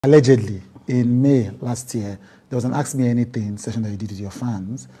Allegedly, in May last year, there was an Ask Me Anything session that you did with your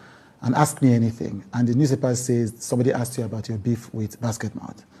fans, and Ask Me Anything. And the newspaper says somebody asked you about your beef with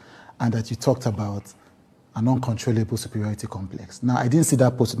Basketmouth, and that you talked about an uncontrollable superiority complex. Now, I didn't see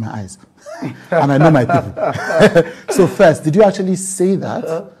that post with my eyes, and I know my people. So first, did you actually say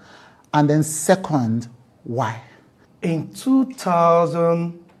that? And then second, why? In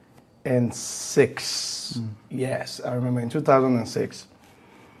 2006, yes, I remember in 2006,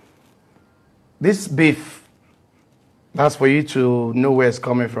 this beef, that's for you to know where it's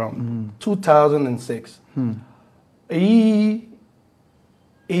coming from. 2006. He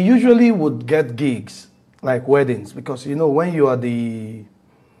usually would get gigs, like weddings, because, you know, when you are the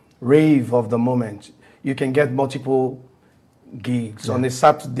rave of the moment, you can get multiple gigs. On a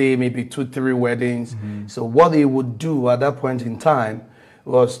Saturday, maybe 2-3 weddings. So what he would do at that point in time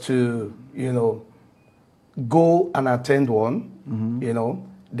was to, you know, go and attend one, you know,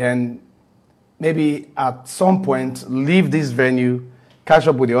 then maybe at some point leave this venue, catch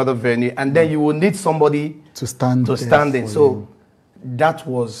up with the other venue, and then you will need somebody to stand in. So that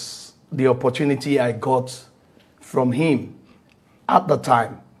was the opportunity I got from him at the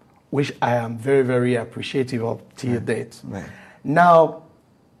time, which I am very, very appreciative of till date. Now,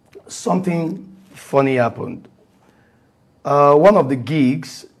 something funny happened. One of the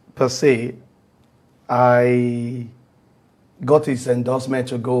gigs, per se, I got his endorsement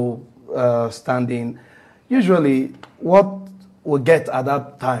to go standing. Usually, what we get at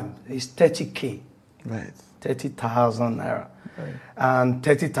that time is 30K. 30,000 naira. And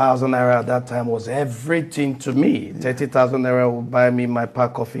 30,000 naira at that time was everything to me. 30,000 naira would buy me my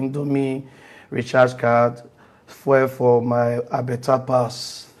pack of Indomie, recharge card, fuel for my Abeta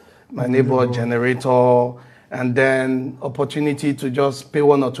pass, my neighbor generator, and then opportunity to just pay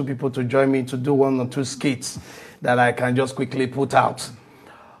 1 or 2 people to join me to do 1 or 2 skits that I can just quickly put out.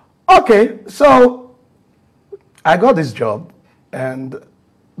 Okay, so I got this job, and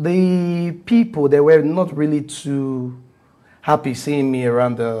the people, they were not really too happy seeing me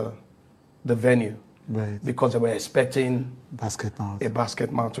around the venue, because they were expecting a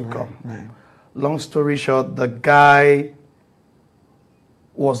Basketmouth to come. Long story short, the guy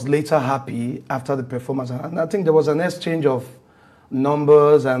was later happy after the performance, and I think there was an exchange of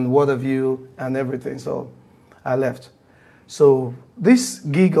numbers and what have you and everything, so I left. So this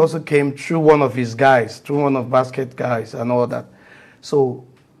gig also came through one of his guys, through one of Basket guys and all that. So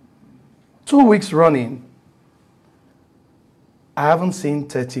 2 weeks running, I haven't seen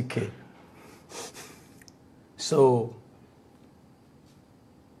 30K. So,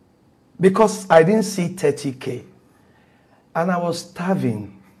 because I didn't see 30K, and I was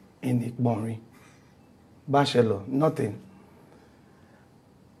starving in Ikbonri, Bachelor, nothing.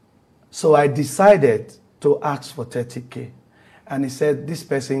 So I decided to ask for 30K. And he said, this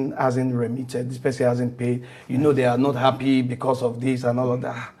person hasn't remitted, this person hasn't paid, you know, they are not happy because of this and all of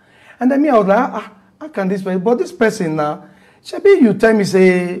that. And then me, I was like, how can this person, but this person now, Shebi, you tell me,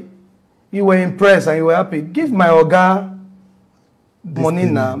 say, you were impressed and you were happy, give my Oga money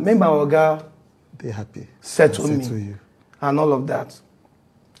now, make my Oga settle me you. And all of that.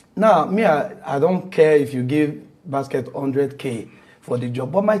 Now, me, I don't care if you give Basket 100K for the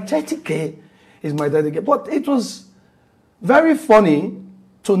job, but my 30K is my 30K. But it was very funny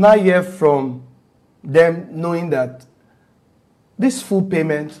to now hear from them knowing that this full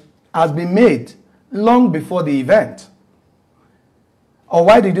payment has been made long before the event. Or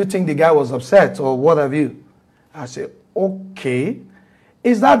why did you think the guy was upset or what have you? I said, okay,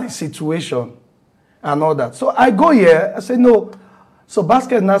 is that the situation and all that? So I go here, I said, no. So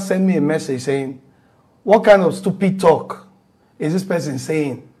Basket now sent me a message saying, what kind of stupid talk is this person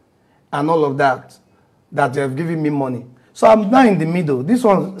saying? And all of that they have given me money. So I'm now in the middle. This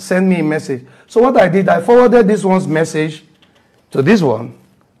one sent me a message. So what I did, I forwarded this one's message to this one.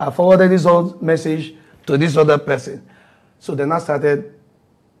 I forwarded this one's message to this other person. So then I started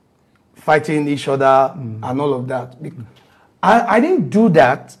fighting each other and all of that. I didn't do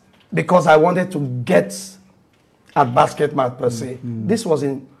that because I wanted to get at Basketmouth per se. This was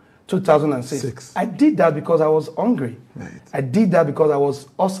in 2006. I did that because I was hungry. I did that because I was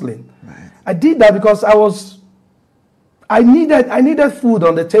hustling. I did that because I needed food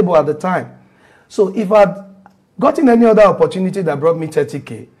on the table at the time. So if I'd gotten any other opportunity that brought me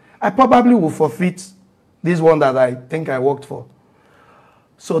 30K, I probably would forfeit this one that I think I worked for.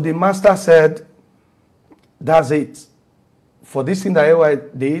 So the master said, that's it. For this thing that I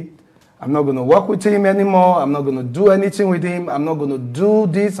did, I'm not going to work with him anymore. I'm not going to do anything with him. I'm not going to do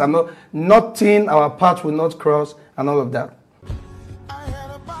this. Nothing, our path will not cross and all of that.